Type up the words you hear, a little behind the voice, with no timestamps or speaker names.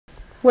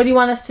What do you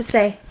want us to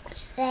say?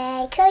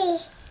 Say Cody.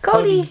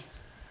 Cody.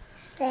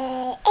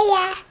 Say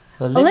Aya.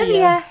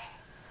 Olivia.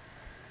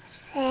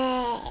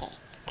 Say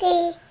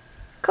Cody.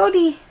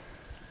 Cody.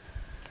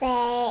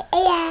 Say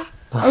Aya.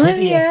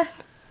 Olivia.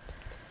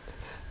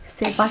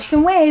 Say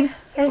Boston Wade.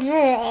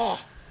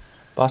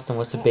 Boston,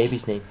 what's the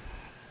baby's name?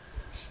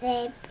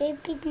 Say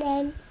baby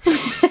name.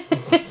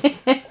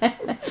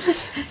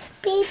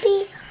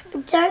 Baby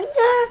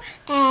Donut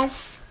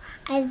F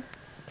and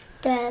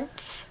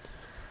donuts.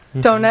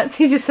 Donuts.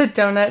 He just said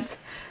donuts.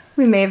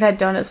 We may have had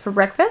donuts for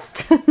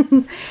breakfast.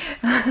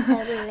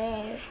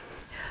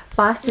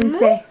 Boston,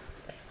 say.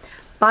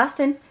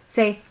 Boston,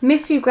 say,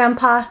 miss you,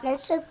 Grandpa.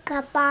 Miss you,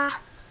 Grandpa.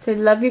 Say,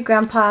 love you,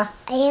 Grandpa.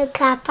 You,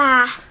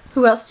 Grandpa.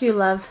 Who else do you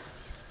love?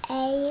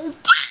 You.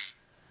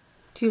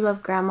 Do you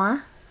love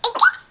Grandma?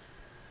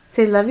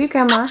 Say, love you,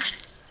 Grandma.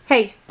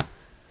 Hey,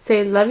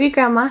 say, love you,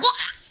 Grandma.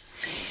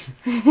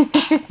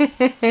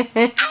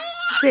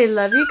 Say,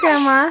 love you,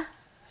 Grandma.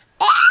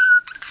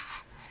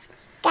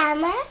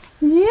 Grandma.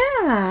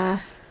 Yeah.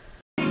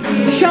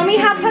 Show me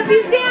how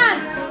puppies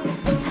dance.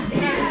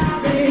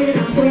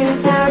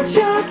 Without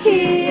your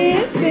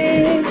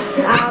kisses,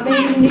 I'll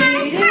be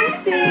needing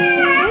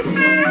stitches.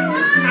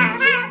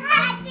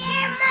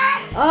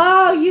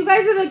 Oh, you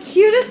guys are the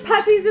cutest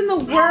puppies in the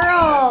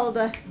world.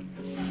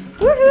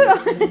 Woohoo!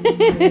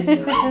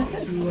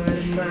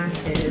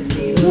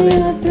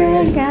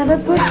 Gotta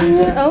put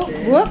you in. Oh,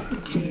 whoop.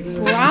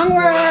 Wrong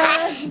word.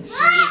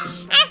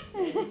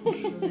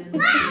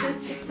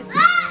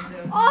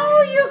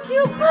 Oh, you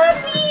cute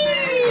puppy!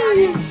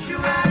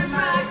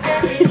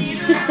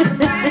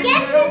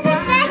 Guess who's the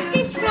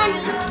fastest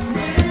running?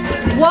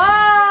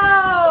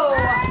 Whoa!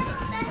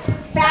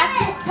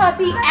 Fastest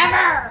puppy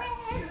ever!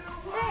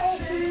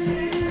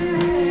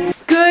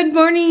 Good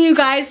morning, you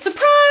guys.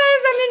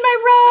 Surprise! I'm in my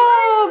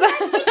robe!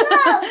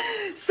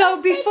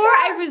 So before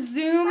I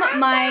resume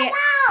my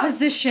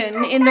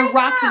position in the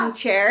rocking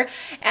chair,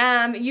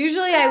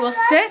 usually I will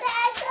sit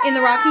in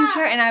the rocking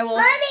chair and I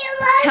will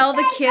tell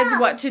the kids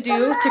what to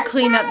do to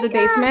clean up the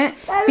basement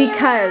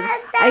because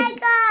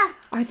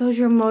are those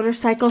your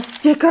motorcycle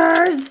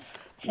stickers?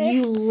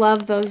 You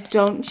love those,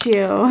 don't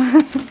you?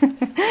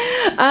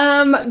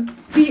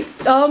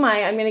 Oh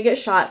my, I'm gonna get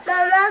shot.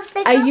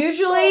 I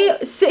usually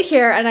sit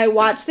here and I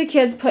watch the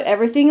kids put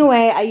everything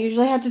away. I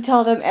usually have to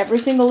tell them every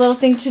single little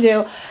thing to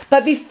do.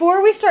 But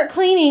before we start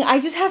cleaning, I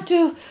just have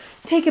to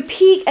take a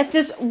peek at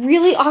this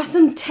really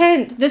awesome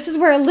tent. This is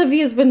where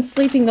Olivia's been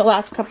sleeping the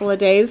last couple of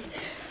days.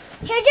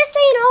 Here, just so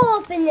you know, I'll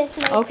open this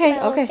my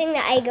Okay. thing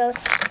that I go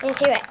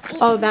into it.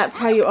 Oh, that's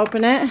how you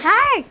open it? It's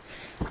hard.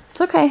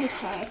 It's okay. This is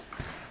hard.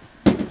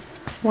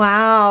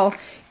 Wow.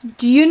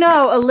 Do you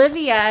know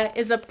Olivia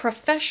is a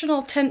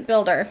professional tent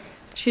builder?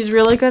 She's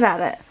really good at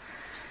it.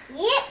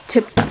 Yep.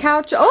 Tip the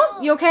couch. Oh,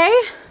 you okay?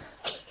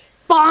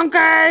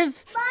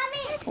 Bonkers.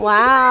 Mommy.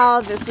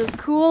 Wow, this is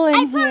cool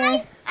in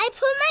here. I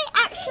put my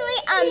actually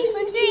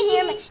swimsuit in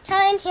here, my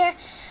towel in here.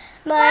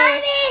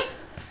 Mommy.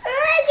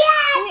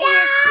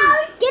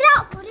 Get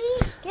out, buddy.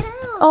 Get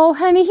out. Oh,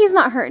 honey, he's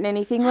not hurting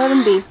anything. Let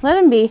him be. Let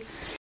him be.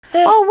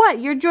 Oh, what?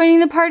 You're joining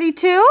the party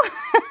too?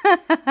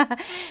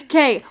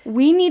 Okay,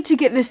 we need to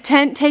get this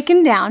tent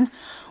taken down.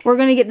 We're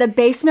going to get the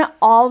basement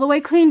all the way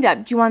cleaned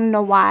up. Do you want to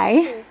know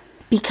why?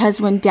 Because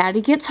when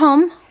Daddy gets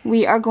home,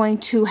 we are going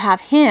to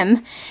have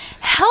him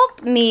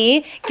help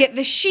me get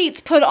the sheets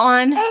put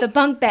on the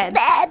bunk beds.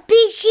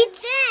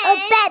 Sheets or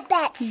bed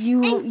beds.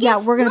 Yeah,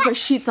 we're going to put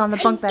sheets on the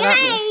bunk bed, aren't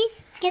we?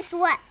 Guys, guess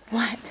what?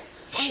 What?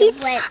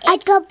 Sheets. I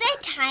go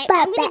bedtime.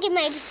 I'm gonna get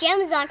my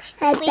pajamas on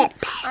and sleep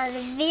on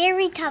the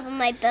very top of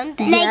my bunk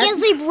bed. Yes. I can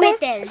sleep with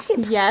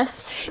them.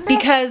 Yes,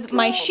 because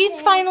my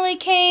sheets finally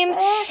came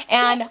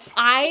and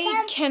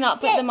I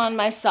cannot put them on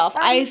myself.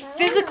 I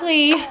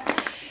physically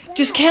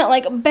just can't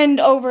like bend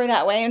over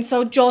that way, and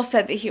so Joel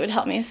said that he would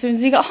help me as soon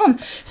as he got home.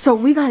 So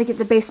we got to get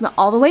the basement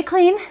all the way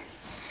clean,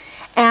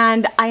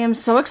 and I am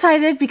so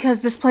excited because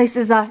this place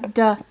is a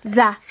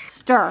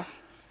disaster.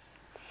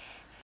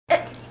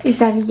 Is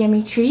that a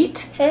yummy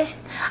treat?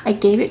 I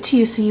gave it to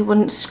you so you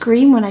wouldn't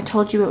scream when I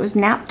told you it was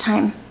nap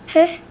time.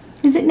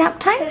 Is it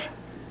nap time?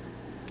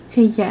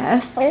 Say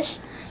yes.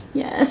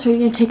 Yes. Are you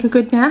going to take a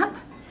good nap?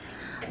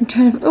 I'm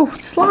trying to... Oh,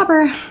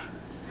 slobber.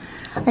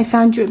 I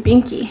found you a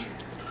binky.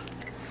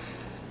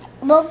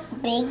 Well,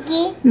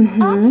 binky?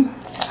 Mm-hmm.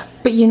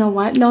 But you know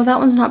what? No, that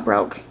one's not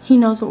broke. He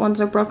knows what ones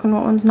are broken,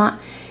 what one's not.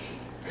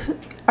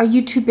 Are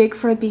you too big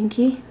for a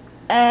binky?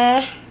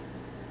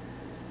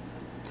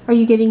 Are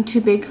you getting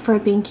too big for a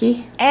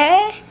binky?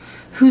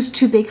 Who's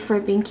too big for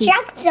a binky?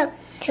 Jackson,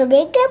 too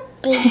big a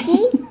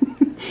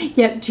binky?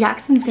 Yep,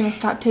 Jackson's going to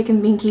stop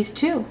taking binkies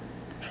too.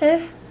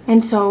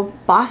 And so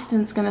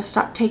Boston's going to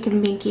stop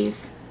taking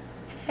binkies.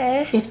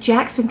 If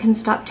Jackson can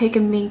stop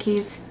taking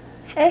binkies,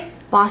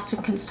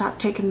 Boston can stop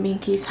taking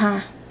binkies,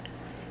 huh?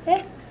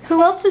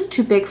 Who else is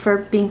too big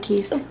for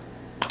binkies?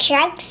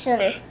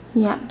 Jackson.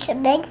 Yep. Too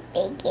big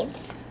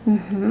binkies.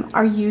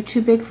 Are you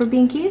too big for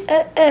binkies?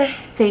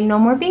 Say no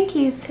more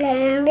binkies. No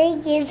more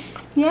binkies.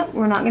 Yep,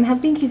 we're not going to have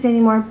binkies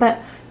anymore, but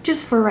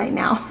just for right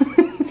now.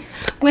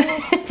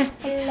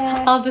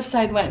 I'll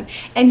decide when.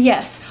 And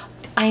yes,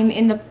 I'm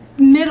in the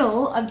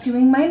middle of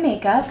doing my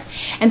makeup,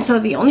 and so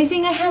the only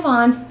thing I have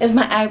on is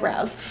my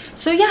eyebrows.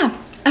 So yeah,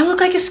 I look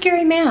like a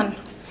scary man.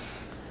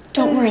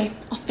 Don't worry,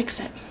 I'll fix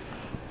it.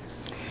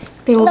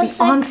 They will be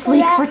on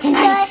fleek for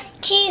tonight.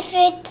 Fix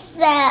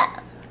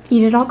that.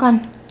 Eat it all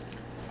gone.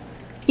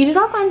 Eat it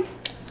all gone.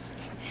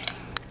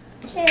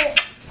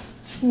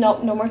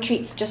 Nope, no more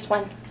treats, just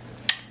one.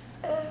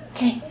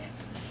 Okay,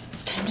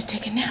 it's time to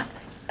take a nap.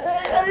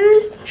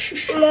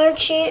 More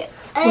treat.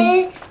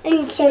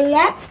 And some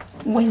nap.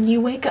 When you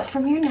wake up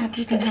from your nap,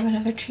 you can have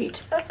another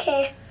treat.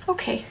 Okay.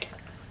 Okay.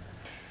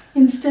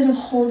 Instead of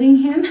holding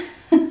him,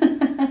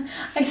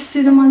 I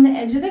sit him on the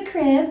edge of the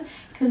crib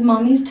because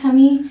Mommy's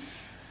tummy,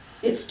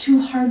 it's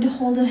too hard to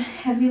hold a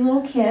heavy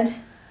little kid.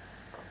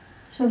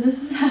 So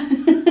this is how,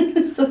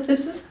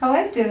 how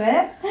I do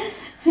it.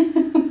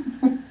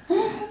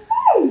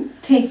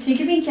 Okay, take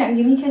your binky out and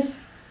give me a kiss.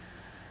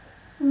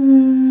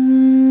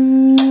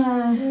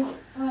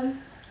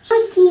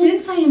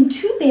 Since I am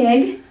too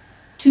big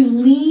to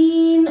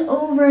lean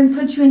over and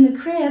put you in the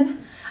crib,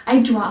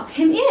 I drop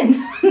him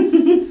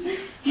in.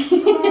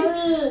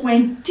 Mommy.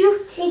 1,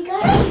 2.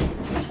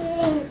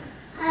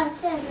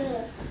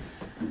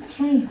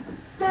 Okay.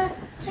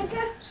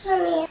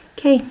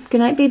 Okay, good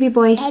night, baby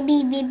boy.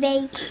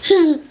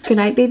 Good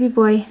night, baby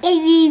boy.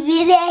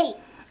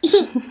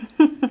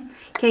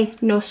 Okay,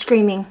 no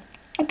screaming.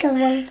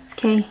 Okay,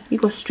 Okay, you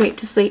go straight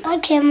to sleep.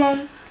 okay,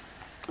 Mom.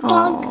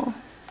 Oh.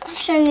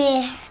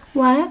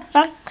 What?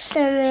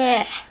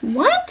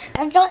 What?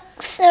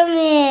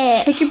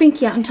 Take your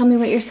binky out and tell me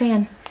what you're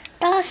saying.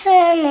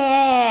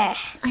 I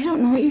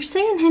don't know what you're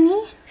saying,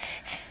 honey.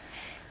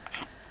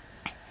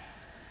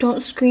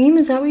 Don't scream,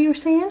 is that what you were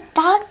saying?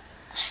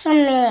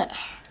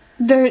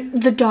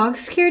 The dog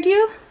scared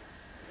you?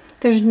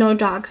 There's no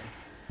dog.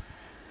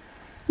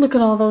 Look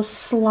at all those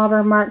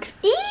slobber marks.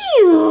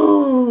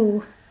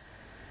 Ew!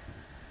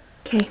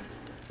 Okay,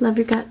 love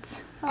your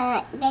guts.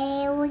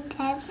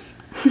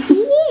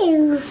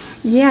 Ew.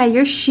 Yeah,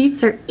 your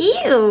sheets are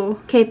ew.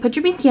 Okay, put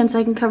your binky on so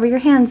I can cover your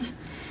hands.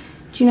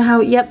 Do you know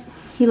how, yep,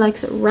 he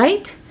likes it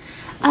right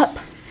up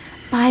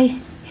by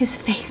his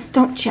face,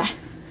 don't ya?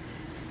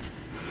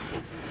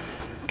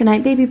 Good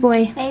night, baby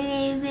boy.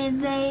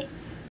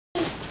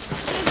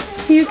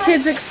 You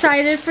kids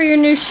excited for your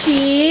new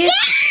sheets?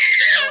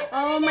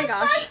 Oh my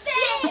gosh.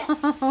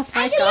 Oh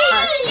my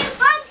gosh.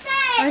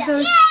 Are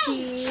those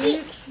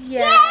sheets?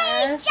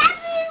 Yes.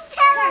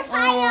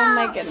 Oh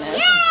my goodness.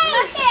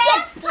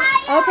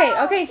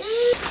 Okay.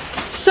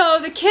 So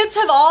the kids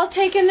have all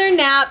taken their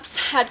naps,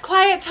 had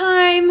quiet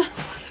time.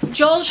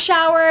 Joel's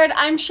showered,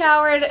 I'm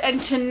showered,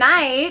 and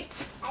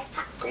tonight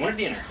Going to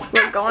dinner.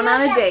 we're going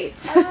on a date.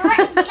 So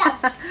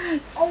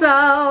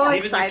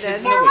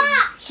excited.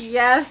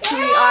 Yes, we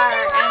are,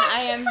 and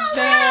I am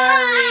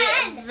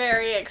very,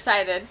 very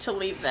excited to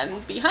leave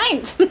them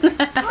behind.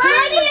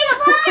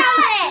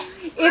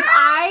 If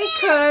I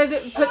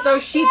could put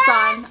those sheets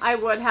on, I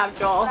would have,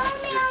 Joel.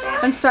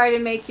 I'm sorry to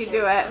make you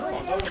do it.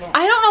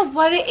 I don't know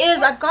what it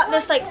is. I've got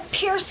this like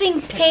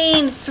piercing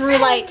pain through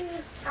like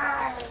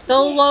the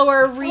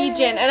lower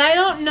region, and I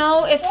don't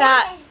know if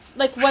that,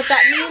 like what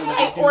that means,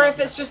 or if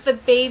it's just the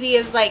baby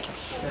is like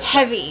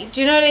heavy.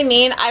 Do you know what I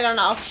mean? I don't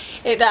know.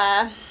 It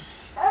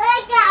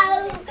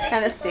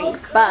kind of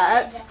stinks,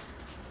 but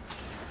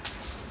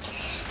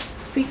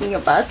speaking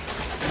of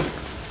butts.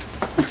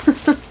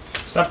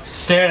 Stop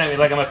staring at me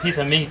like I'm a piece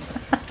of meat.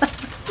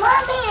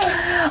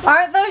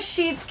 Aren't those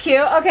sheets cute?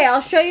 Okay,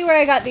 I'll show you where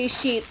I got these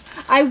sheets.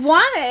 I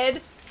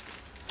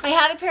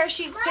had a pair of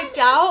sheets picked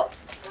out,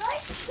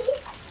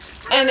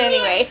 and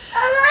anyway,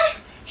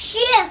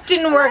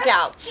 didn't work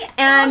out.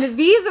 And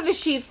these are the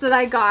sheets that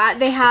I got.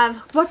 They have,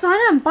 what's on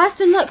them?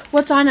 Boston, look,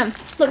 what's on them?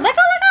 Look, let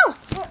go.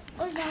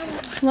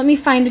 Let me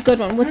find a good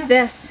one. What's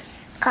this?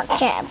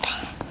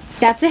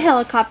 That's a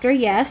helicopter,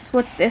 yes.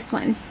 What's this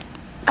one?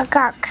 A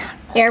cock.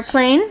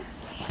 Airplane?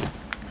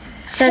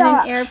 Is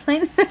that an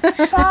airplane?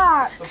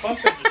 Shark. So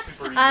bunk beds are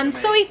super easy to make.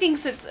 So he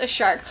thinks it's a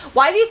shark.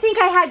 Why do you think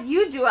I had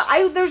you do it?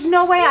 There's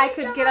no way I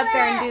could get up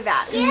there and do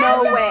that.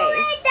 No way.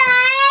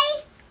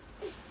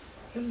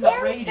 This is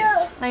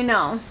outrageous. I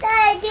know.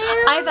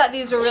 I thought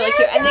these were really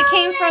cute. And they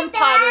came from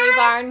Pottery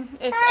Barn,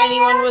 if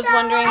anyone was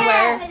wondering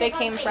where they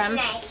came from.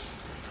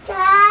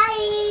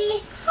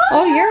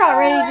 Oh, you're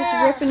already just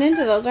ripping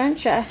into those,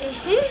 aren't you?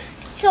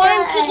 So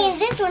I'm taking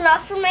this one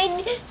off for my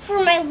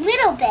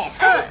little bit,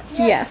 huh?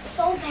 Yes.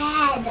 So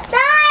bad.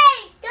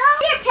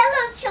 Your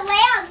pillows to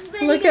lay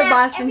on. Look at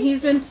Boston.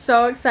 He's been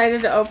so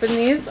excited to open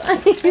these.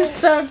 He's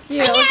so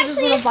cute. Look at his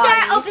little body.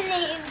 I'll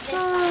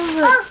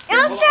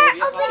start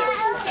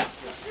opening.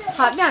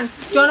 Hop down.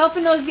 Don't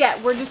open those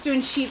yet. We're just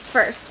doing sheets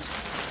first.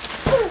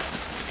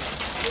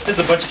 This is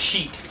a bunch of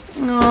sheet.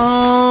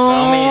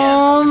 Oh,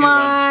 man.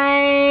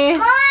 my.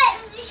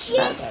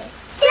 That's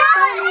so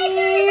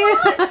funny.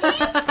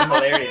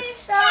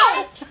 Hilarious.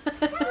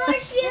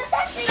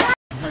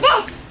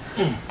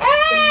 You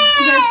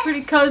guys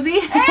pretty cozy?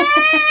 How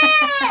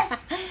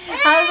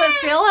does it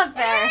feel up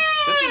there?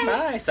 This is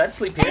nice. nice. I'd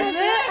sleep here. Is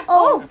it?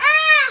 Oh.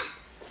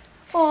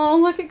 Oh,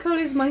 look at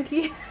Cody's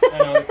monkey. I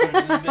know, they put it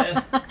in the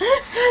bed.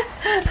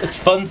 It's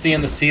fun seeing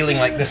the ceiling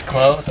like this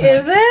close.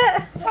 Is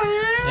it?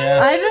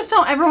 Yeah. I just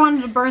don't ever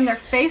want to burn their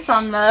face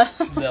on the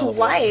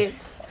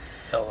lights.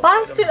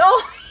 Busted.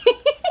 Oh.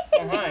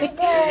 Oh, hi. You're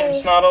getting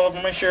snot all over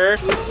my shirt.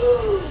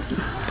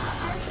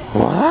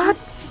 What?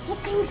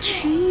 Flipping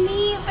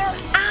chimney, they're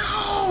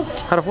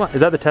out. Out of what?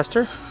 Is that the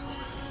tester?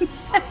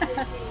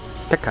 Yes.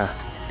 Pekka.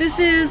 This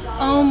is,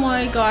 oh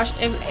my gosh,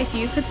 if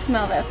you could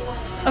smell this.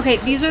 Okay,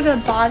 these are the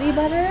body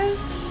butters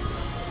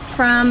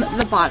from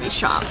the Body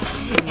Shop.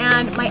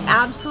 And my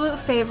absolute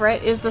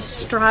favorite is the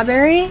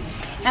strawberry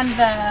and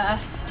the,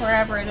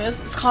 wherever it is,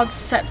 it's called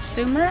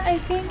Satsuma, I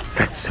think.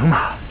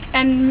 Satsuma.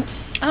 And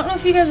I don't know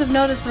if you guys have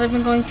noticed, but I've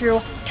been going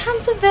through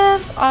tons of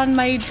this on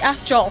my,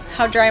 ask Joel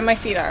how dry my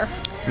feet are.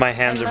 My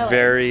hands are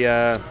very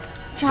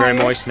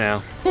moist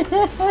now.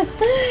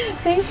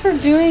 Thanks for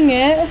doing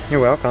it. You're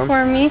welcome.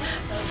 For me.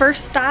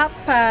 First stop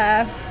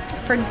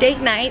for date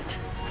night,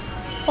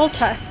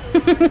 Ulta.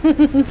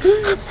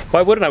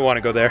 Why wouldn't I want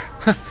to go there?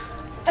 And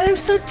I'm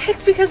so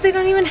ticked because they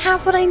don't even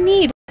have what I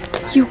need.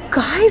 You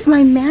guys,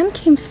 my man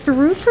came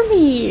through for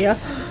me.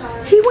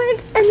 He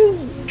went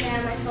and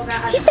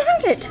he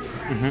found it.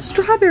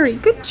 Strawberry,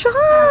 good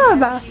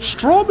job.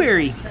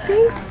 Strawberry.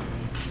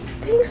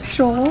 Thanks,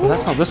 Joel. Well, that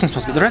smell. This one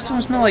smells good. The rest of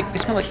them smell like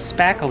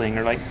spackling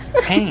or like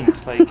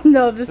paint. Like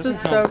no, this is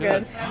so smells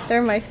good. good.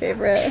 They're my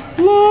favorite.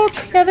 Look.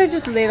 Yeah, they're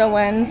just little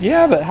ones.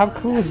 Yeah, but how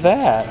cool is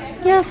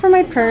that? Yeah, for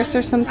my purse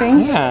or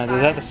something. Yeah,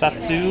 is that the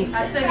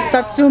Satsuma.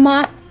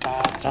 Satsuma.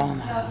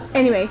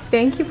 Anyway,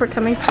 thank you for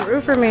coming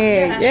through for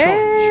me.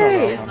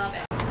 Yay! Sure.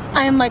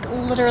 I am like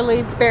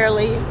literally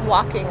barely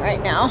walking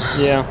right now.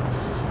 Yeah.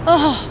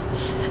 Oh,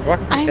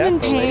 Walking I'm in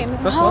fast, though, lady.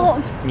 pain. Go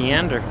slow.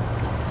 Meander.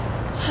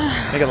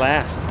 Make it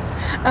last.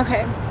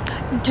 Okay,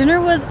 dinner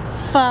was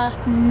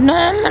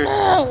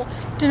phenomenal.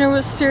 Dinner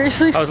was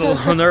seriously I was so a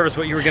little nervous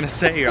what you were gonna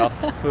say. You're all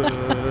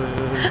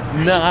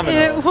phenomenal.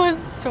 It was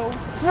so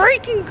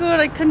freaking good.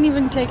 I couldn't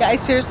even take it. I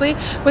seriously,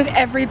 with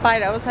every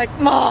bite, I was like,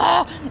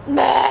 "Mah,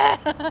 mah."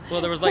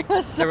 Well, there was like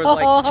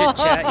so chit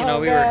chat. You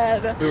know,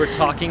 good. we were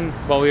talking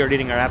while we were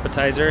eating our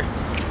appetizer,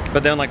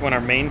 but then like when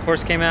our main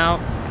course came out,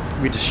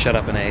 we just shut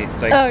up and ate.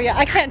 It's like, oh yeah,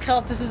 I can't tell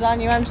if this is on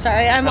you. I'm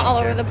sorry. I'm all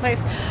over the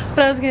place.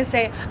 But I was gonna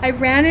say, I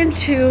ran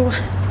into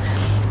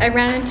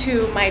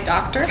my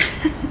doctor,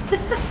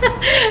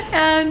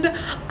 and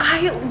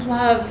I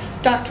love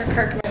Dr.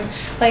 Kirkman.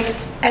 Like,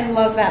 I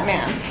love that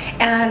man.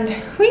 And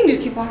we can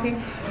just keep walking.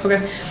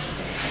 okay.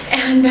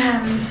 And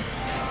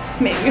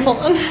maybe hold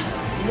on.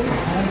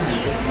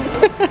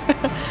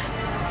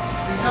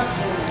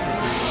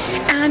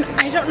 And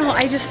I don't know,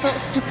 I just felt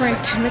super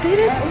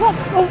intimidated.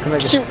 Oh,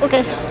 shoot,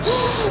 okay.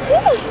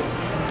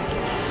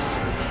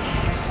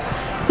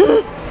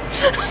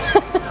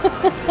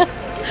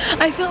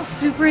 I felt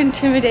super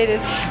intimidated.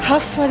 How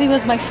sweaty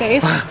was my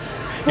face?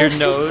 Your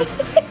nose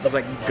was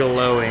like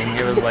glowing.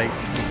 It was like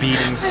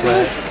beating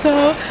sweat.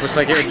 Looked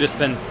like it had just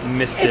been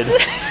misted.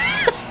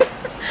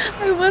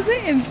 I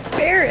wasn't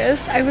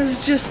embarrassed. I was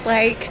just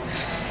like,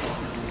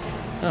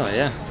 oh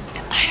yeah.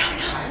 I don't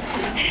know.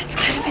 And it's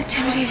kind of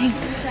intimidating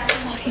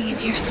walking in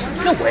here. So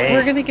no way.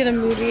 We're gonna get a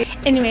movie.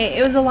 Anyway,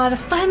 it was a lot of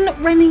fun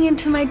running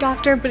into my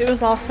doctor, but it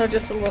was also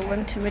just a little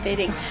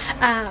intimidating.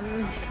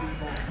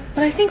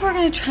 But I think we're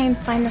gonna try and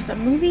find us a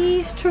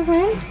movie to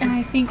rent, and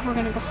I think we're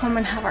gonna go home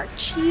and have our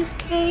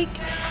cheesecake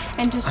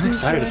and just I'm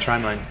excited to try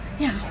mine.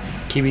 Yeah.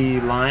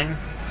 Kiwi lime.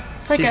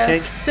 It's like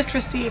cheesecake. a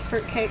citrusy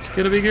fruitcake. It's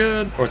gonna be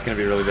good. Or it's gonna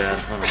be really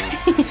bad. I don't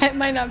know. Yeah, it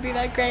might not be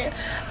that great.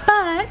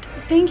 But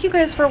thank you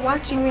guys for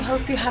watching. We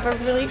hope you have a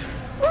really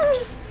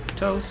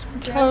Toes.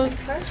 Go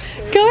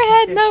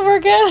ahead. No, we're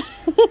good.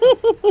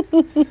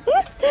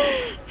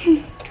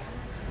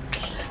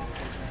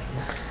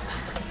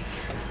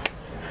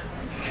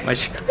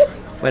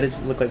 Why does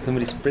it look like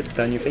somebody spritzed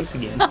on your face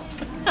again?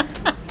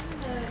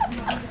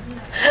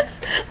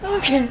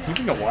 Okay. You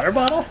think a water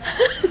bottle?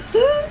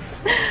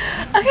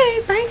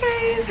 Okay, bye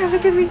guys. Have a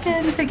good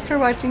weekend. Thanks for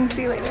watching.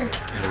 See you later.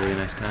 I had a really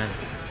nice time.